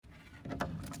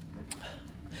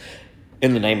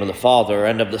In the name of the Father,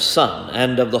 and of the Son,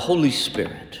 and of the Holy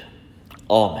Spirit.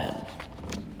 Amen.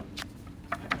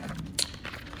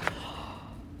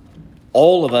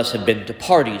 All of us have been to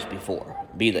parties before,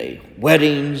 be they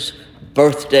weddings,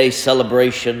 birthday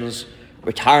celebrations,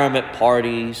 retirement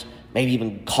parties, maybe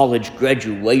even college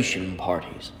graduation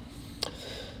parties.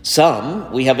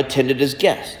 Some we have attended as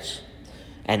guests,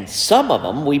 and some of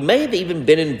them we may have even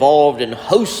been involved in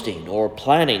hosting or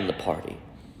planning the party.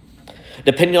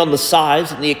 Depending on the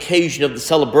size and the occasion of the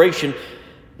celebration,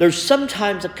 there's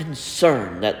sometimes a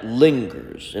concern that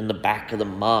lingers in the back of the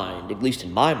mind, at least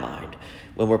in my mind,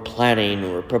 when we're planning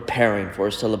or preparing for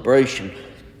a celebration.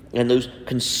 And those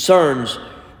concerns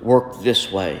work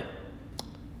this way.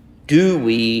 Do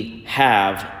we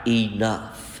have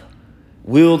enough?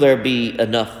 Will there be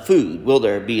enough food? Will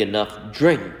there be enough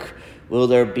drink? Will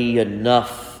there be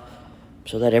enough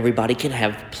so that everybody can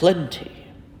have plenty?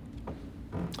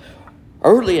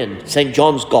 Early in St.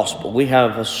 John's Gospel, we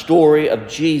have a story of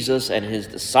Jesus and his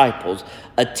disciples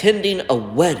attending a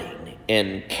wedding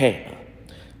in Cana,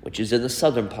 which is in the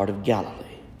southern part of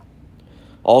Galilee.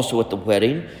 Also at the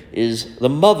wedding is the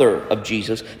mother of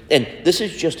Jesus. And this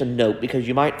is just a note because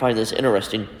you might find this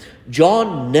interesting.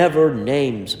 John never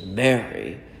names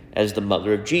Mary as the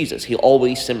mother of Jesus. He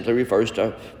always simply refers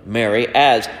to Mary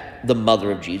as the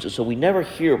mother of Jesus. So we never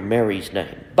hear Mary's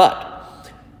name. But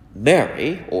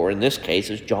Mary, or in this case,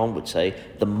 as John would say,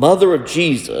 the mother of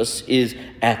Jesus is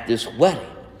at this wedding.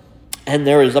 And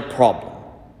there is a problem.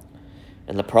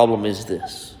 And the problem is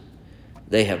this.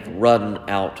 They have run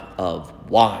out of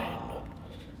wine.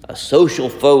 A social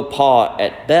faux pas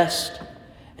at best,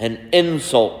 an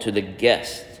insult to the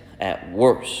guests at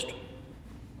worst.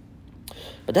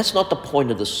 But that's not the point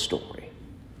of the story.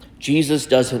 Jesus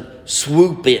doesn't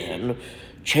swoop in,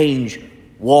 change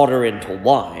water into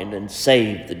wine, and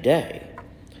save the day.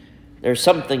 There's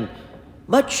something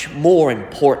much more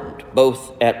important,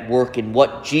 both at work in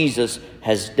what Jesus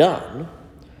has done,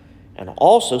 and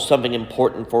also something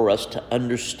important for us to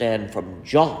understand from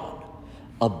John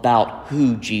about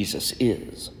who Jesus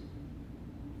is.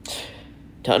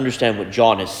 To understand what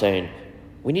John is saying,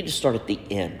 we need to start at the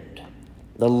end,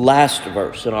 the last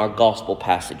verse in our gospel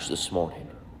passage this morning.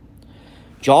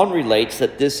 John relates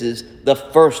that this is the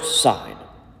first sign.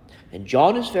 And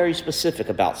John is very specific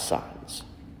about signs.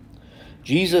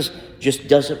 Jesus just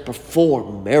doesn't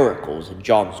perform miracles in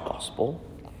John's gospel.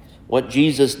 What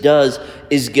Jesus does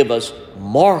is give us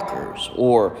markers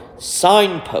or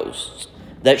signposts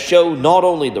that show not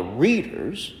only the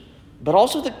readers, but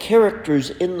also the characters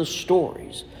in the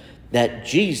stories that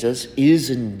Jesus is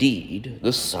indeed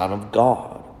the Son of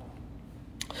God.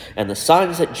 And the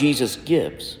signs that the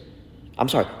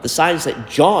signs that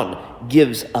John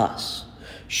gives us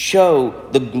show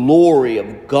the glory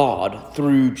of God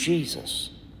through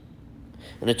Jesus.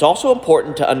 And it's also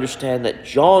important to understand that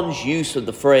John's use of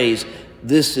the phrase,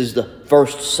 "this is the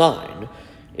first sign,"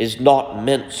 is not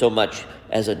meant so much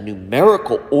as a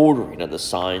numerical ordering of the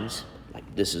signs,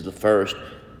 like this is the first,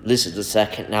 this is the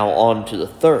second, now on to the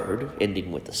third,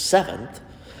 ending with the seventh,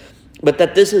 but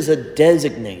that this is a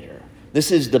designator.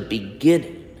 This is the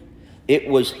beginning. It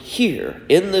was here,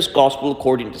 in this gospel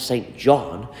according to St.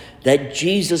 John, that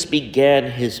Jesus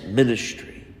began his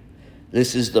ministry.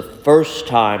 This is the first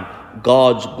time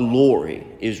God's glory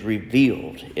is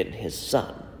revealed in his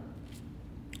Son.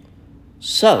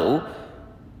 So,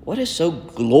 what is so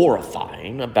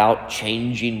glorifying about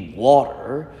changing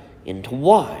water into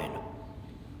wine?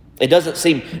 It doesn't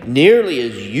seem nearly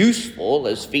as useful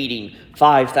as feeding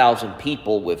 5,000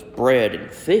 people with bread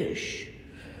and fish,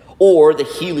 or the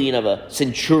healing of a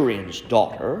centurion's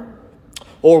daughter,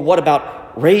 or what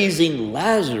about raising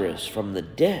Lazarus from the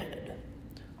dead?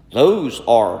 Those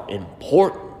are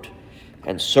important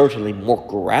and certainly more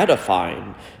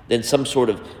gratifying than some sort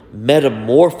of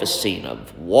metamorphosing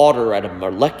of water at a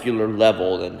molecular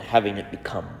level and having it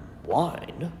become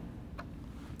wine.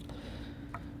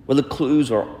 Well, the clues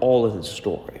are all in the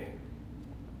story.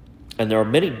 And there are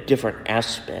many different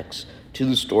aspects to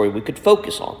the story we could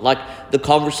focus on, like the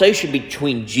conversation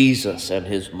between Jesus and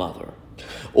his mother,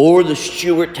 or the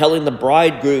steward telling the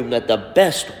bridegroom that the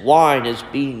best wine is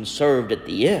being served at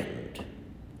the end.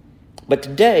 But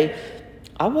today,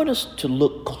 I want us to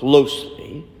look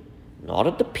closely, not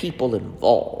at the people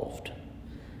involved,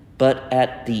 but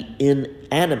at the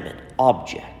inanimate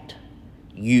object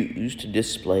used to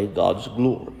display God's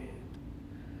glory.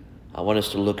 I want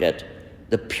us to look at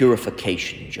the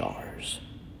purification jars.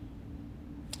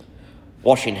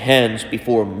 Washing hands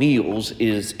before meals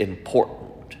is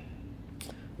important.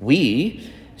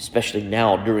 We, especially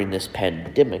now during this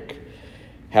pandemic,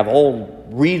 have all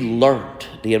relearned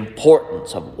the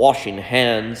importance of washing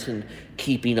hands and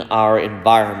keeping our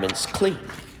environments clean.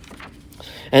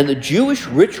 And the Jewish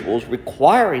rituals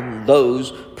requiring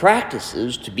those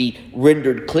practices to be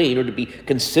rendered clean or to be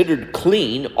considered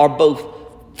clean are both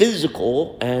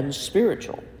physical and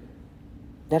spiritual.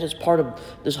 That is part of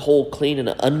this whole clean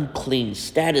and unclean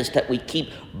status that we keep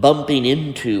bumping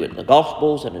into in the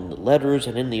Gospels and in the letters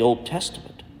and in the Old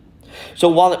Testament. So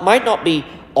while it might not be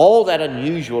all that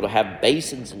unusual to have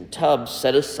basins and tubs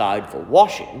set aside for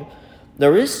washing,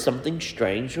 there is something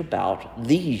strange about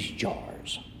these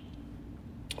jars.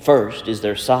 First is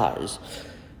their size,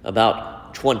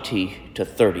 about 20 to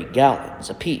 30 gallons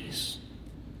apiece.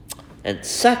 And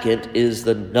second is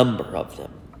the number of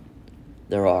them.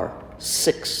 There are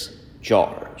 6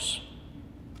 jars.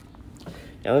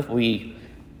 Now, if we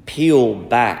peel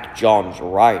back John's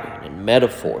writing and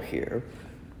metaphor here,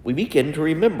 we begin to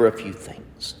remember a few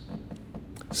things.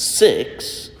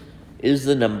 6 is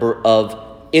the number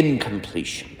of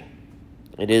incompletion.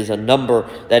 It is a number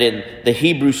that in the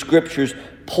Hebrew Scriptures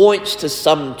points to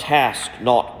some task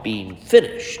not being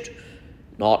finished,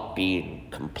 not being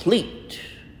complete,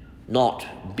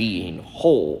 not being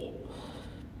whole.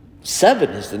 7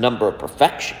 is the number of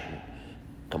perfection,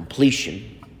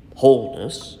 completion,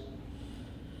 wholeness.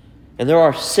 And there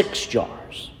are 6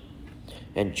 jars.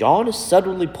 And John is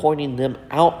subtly pointing them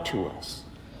out to us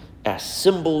as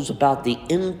symbols about the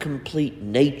incomplete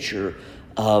nature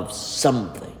of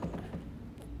something.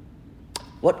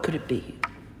 What could it be?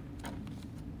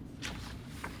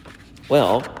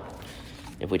 Well,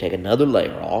 if we take another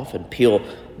layer off and peel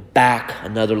back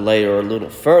another layer a little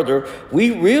further,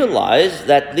 we realize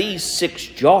that these 6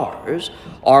 jars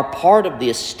are part of the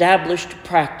established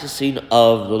practicing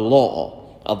of the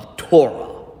law, of Torah.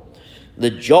 The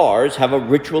jars have a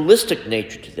ritualistic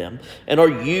nature to them and are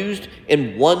used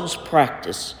in one's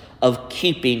practice of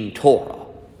keeping Torah,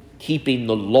 keeping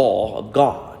the law of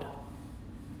God.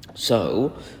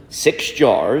 So, 6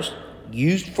 jars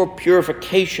used for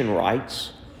purification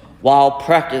rites while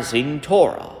practicing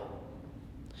Torah.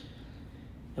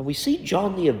 And we see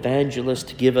John the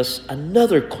Evangelist give us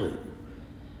another clue,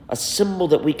 a symbol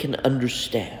that we can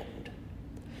understand.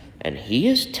 And he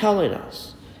is telling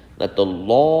us that the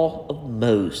law of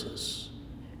Moses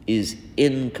is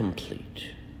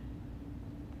incomplete.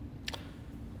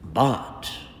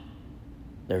 But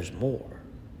there's more.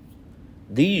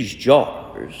 These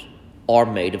jars are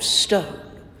made of stone,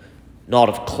 not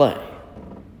of clay.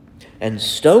 And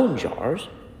stone jars,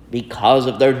 because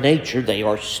of their nature, they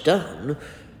are stone,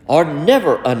 are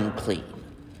never unclean,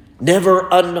 never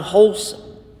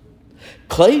unwholesome.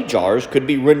 Clay jars could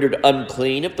be rendered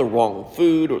unclean if the wrong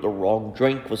food or the wrong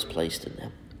drink was placed in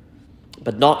them,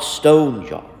 but not stone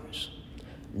jars.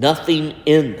 Nothing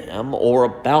in them or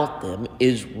about them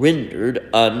is rendered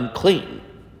unclean.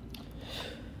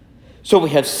 So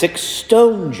we have 6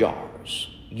 stone jars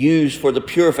used for the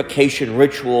purification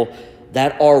ritual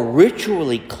that are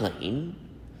ritually clean,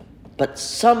 but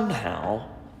somehow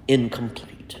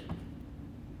incomplete.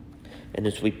 And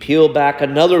as we peel back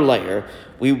another layer,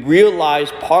 we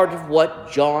realize part of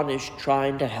what John is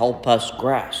trying to help us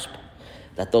grasp,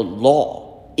 that the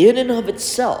law in and of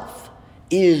itself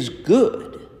is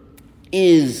good,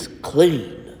 is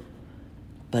clean,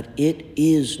 but it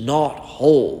is not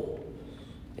whole.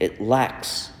 It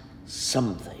lacks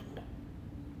something.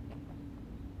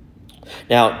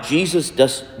 Now, Jesus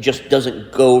just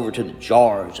doesn't go over to the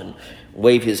jars and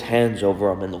wave his hands over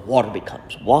them and the water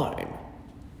becomes wine.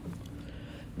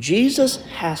 Jesus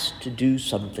has to do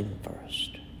something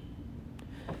first.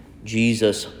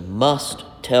 Jesus must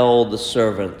tell the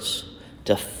servants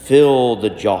to fill the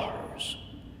jars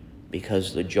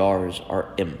because the jars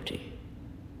are empty.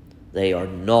 They are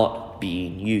not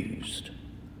being used.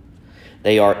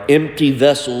 They are empty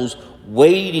vessels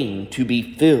waiting to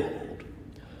be filled,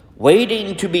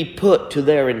 waiting to be put to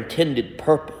their intended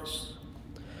purpose,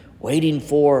 waiting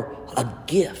for a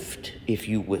gift, if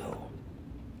you will.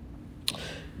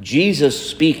 Jesus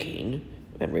speaking,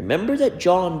 and remember that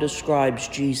John describes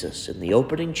Jesus in the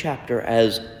opening chapter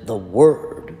as the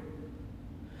Word.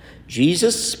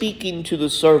 Jesus speaking to the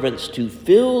servants to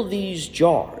fill these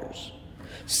jars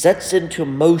sets into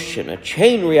motion a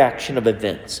chain reaction of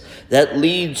events that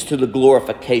leads to the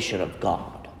glorification of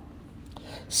God.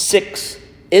 6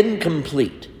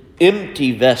 incomplete,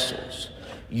 empty vessels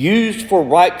used for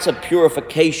rites of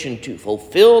purification to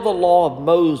fulfill the law of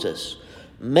Moses,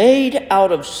 made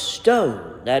out of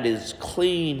stone that is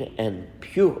clean and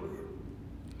pure,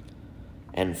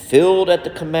 and filled at the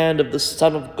command of the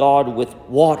Son of God with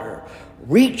water,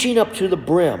 reaching up to the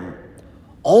brim,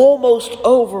 almost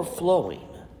overflowing,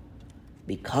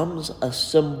 becomes a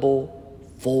symbol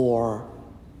for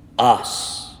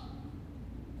us.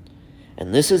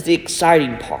 And this is the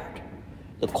exciting part,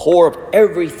 the core of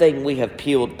everything we have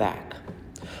peeled back.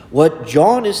 What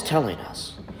John is telling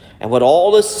us, and what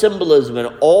all this symbolism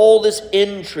and all this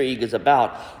intrigue is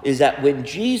about, is that when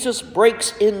Jesus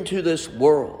breaks into this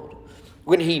world,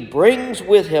 when he brings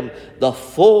with him the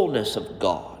fullness of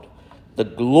God, the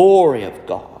glory of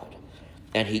God,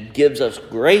 and he gives us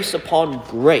grace upon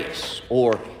grace,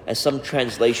 or as some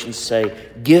translations say,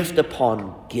 gift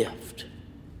upon gift,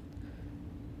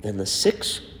 then the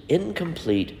 6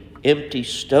 incomplete, empty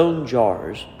stone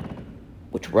jars,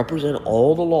 which represent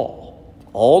all the law,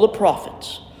 all the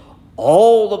prophets,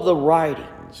 all of the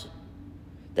writings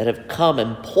that have come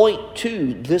and point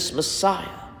to this Messiah.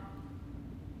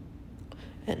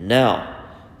 And now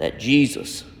that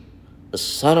Jesus, the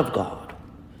Son of God,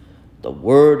 the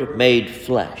Word made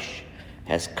flesh,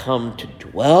 has come to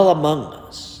dwell among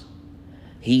us,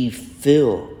 he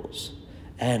fills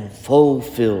and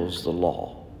fulfills the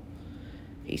law.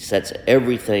 He sets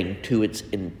everything to its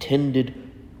intended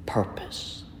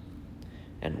purpose.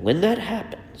 And when that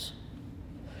happens,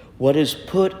 what is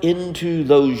put into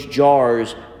those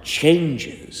jars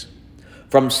changes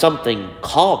from something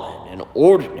common and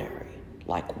ordinary,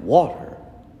 like water,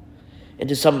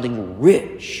 into something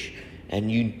rich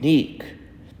and unique,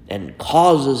 and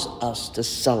causes us to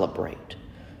celebrate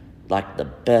like the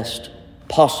best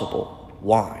possible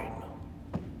wine.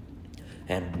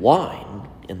 And wine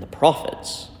in the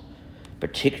prophets,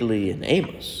 particularly in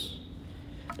Amos,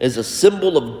 is a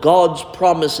symbol of God's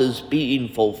promises being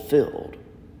fulfilled,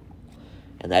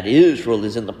 and that Israel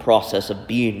is in the process of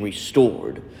being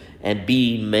restored and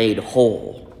being made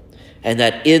whole, and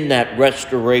that in that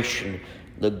restoration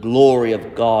the glory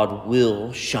of God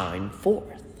will shine forth.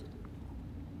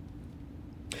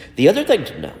 The other thing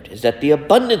to note is that the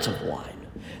abundance of wine,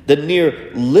 the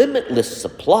near limitless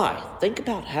supply, think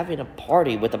about having a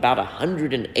party with about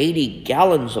 180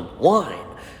 gallons of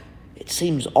wine. It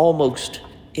seems almost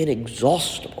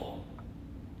inexhaustible.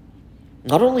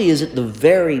 Not only is it the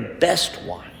very best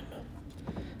wine,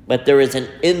 but there is an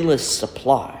endless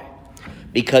supply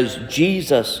because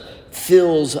Jesus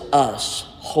fills us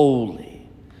wholly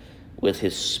with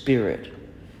his Spirit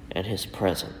and his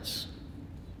presence.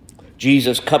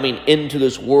 Jesus coming into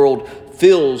this world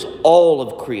fills all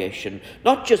of creation,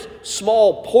 not just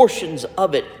small portions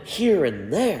of it here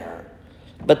and there,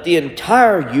 but the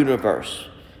entire universe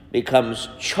becomes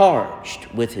charged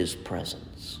with his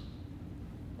presence.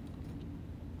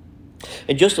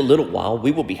 In just a little while,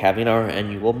 we will be having our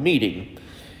annual meeting.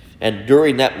 And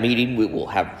during that meeting, we will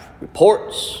have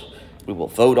reports. We will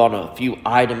vote on a few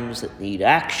items that need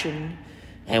action.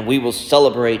 And we will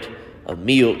celebrate a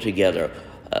meal together,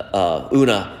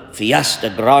 una fiesta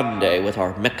grande, with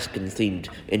our Mexican-themed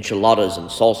enchiladas and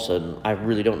salsa. And I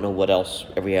really don't know what else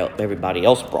everybody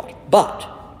else brought. But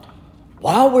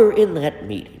while we're in that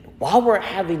meeting, while we're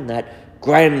having that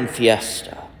grand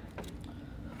fiesta,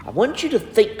 I want you to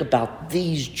think about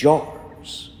these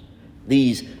jars,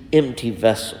 these empty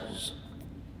vessels,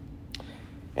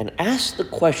 and ask the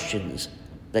questions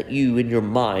that you in your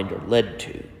mind are led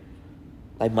to.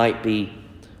 They might be,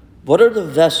 what are the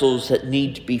vessels that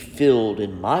need to be filled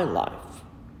in my life?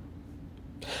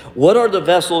 What are the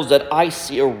vessels that I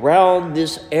see around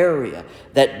this area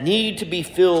that need to be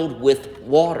filled with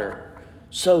water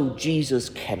so Jesus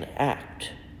can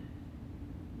act?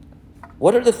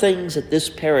 What are the things that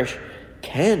this parish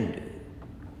can do,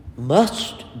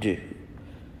 must do,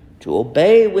 to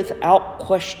obey without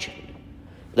question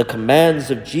the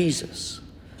commands of Jesus,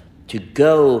 to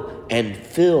go and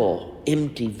fill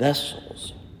empty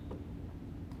vessels?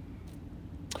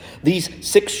 These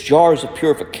 6 jars of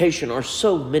purification are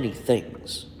so many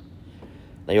things.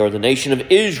 They are the nation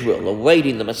of Israel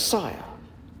awaiting the Messiah.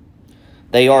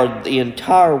 They are the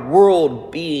entire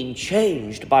world being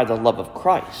changed by the love of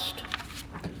Christ.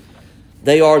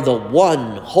 They are the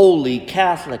one holy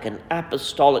Catholic and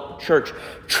Apostolic Church,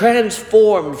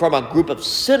 transformed from a group of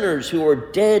sinners who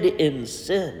are dead in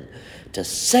sin to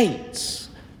saints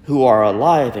who are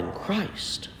alive in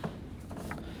Christ.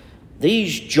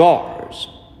 These jars,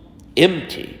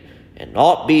 empty and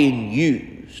not being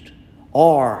used,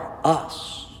 are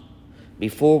us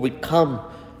before we come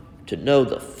to know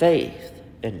the faith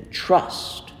and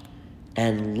trust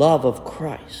and love of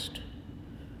Christ,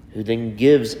 who then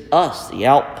gives us the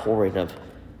outpouring of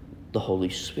the Holy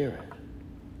Spirit.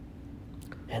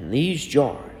 And these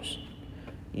jars,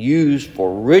 used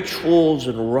for rituals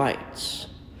and rites,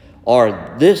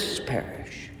 are this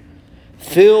parish,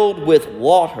 filled with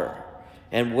water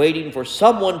and waiting for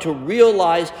someone to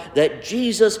realize that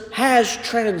Jesus has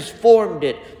transformed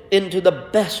it into the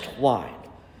best wine,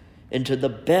 into the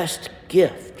best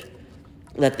gift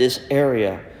that this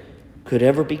area could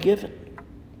ever be given.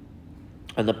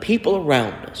 And the people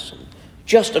around us, and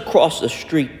just across the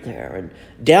street there,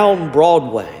 and down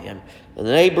Broadway, and the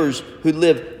neighbors who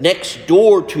live next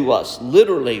door to us,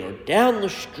 literally, or down the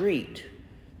street,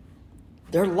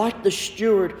 they're like the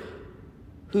steward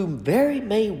who very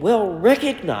may well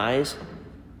recognize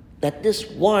that this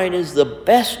wine is the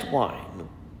best wine,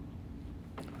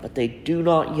 but they do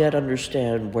not yet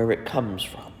understand where it comes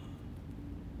from.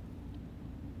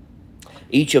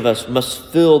 Each of us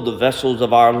must fill the vessels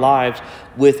of our lives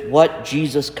with what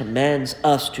Jesus commands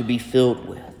us to be filled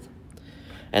with.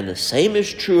 And the same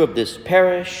is true of this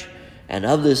parish and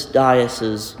of this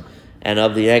diocese and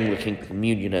of the Anglican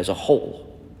Communion as a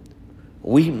whole.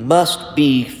 We must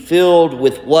be filled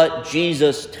with what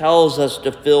Jesus tells us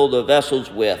to fill the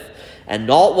vessels with, and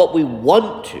not what we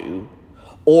want to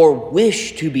or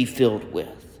wish to be filled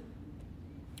with.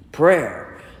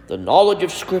 Prayer, the knowledge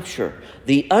of Scripture,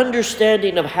 the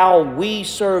understanding of how we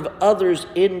serve others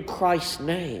in Christ's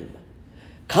name,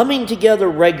 coming together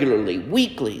regularly,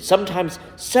 weekly, sometimes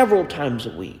several times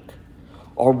a week,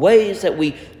 are ways that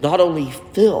we not only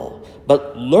fill,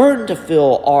 but learn to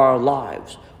fill our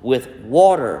lives with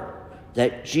water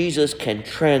that Jesus can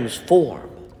transform,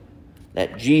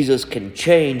 that Jesus can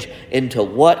change into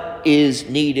what is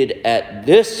needed at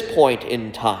this point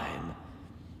in time,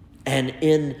 and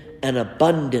in an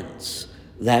abundance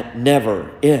that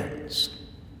never ends.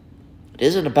 It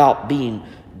isn't about being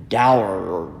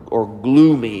dour or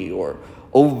gloomy or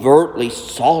overtly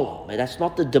solemn. And that's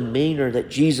not the demeanor that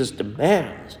Jesus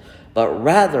demands, but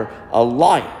rather a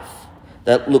life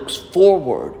that looks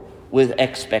forward with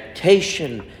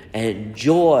expectation and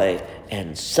joy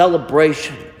and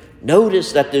celebration.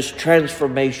 Notice that this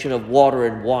transformation of water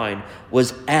and wine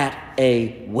was at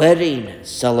a wedding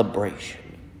celebration.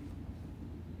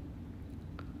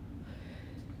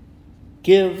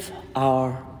 Give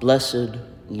our blessed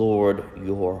Lord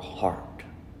your heart,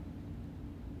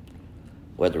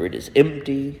 whether it is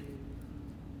empty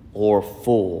or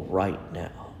full right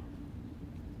now.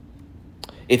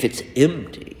 If it's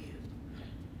empty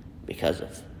because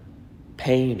of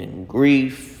pain and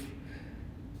grief,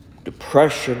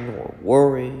 depression or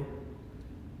worry,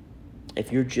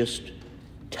 if you're just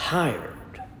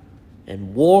tired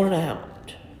and worn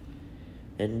out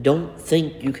and don't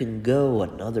think you can go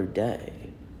another day,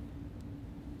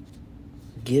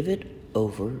 give it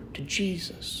over to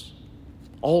Jesus,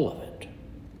 all of it,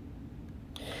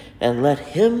 and let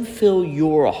him fill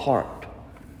your heart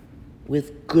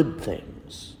with good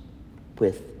things,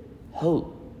 with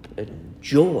hope and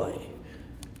joy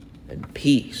and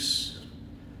peace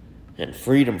and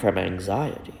freedom from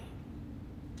anxiety.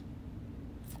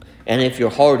 And if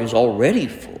your heart is already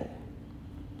full,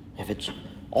 if it's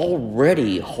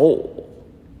already whole,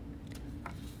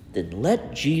 then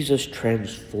let Jesus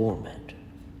transform it.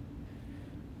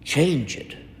 Change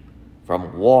it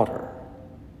from water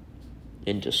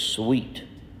into sweet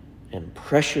and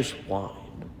precious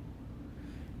wine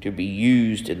to be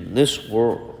used in this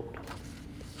world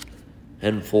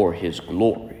and for his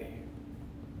glory.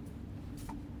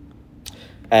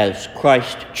 As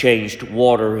Christ changed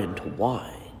water into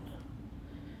wine,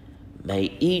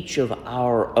 may each of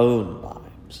our own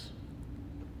lives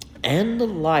and the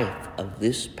life of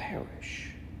this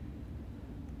parish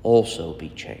also be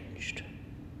changed.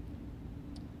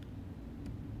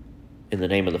 In the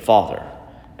name of the Father,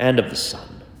 and of the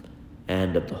Son,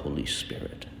 and of the Holy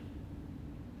Spirit.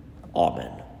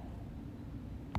 Amen.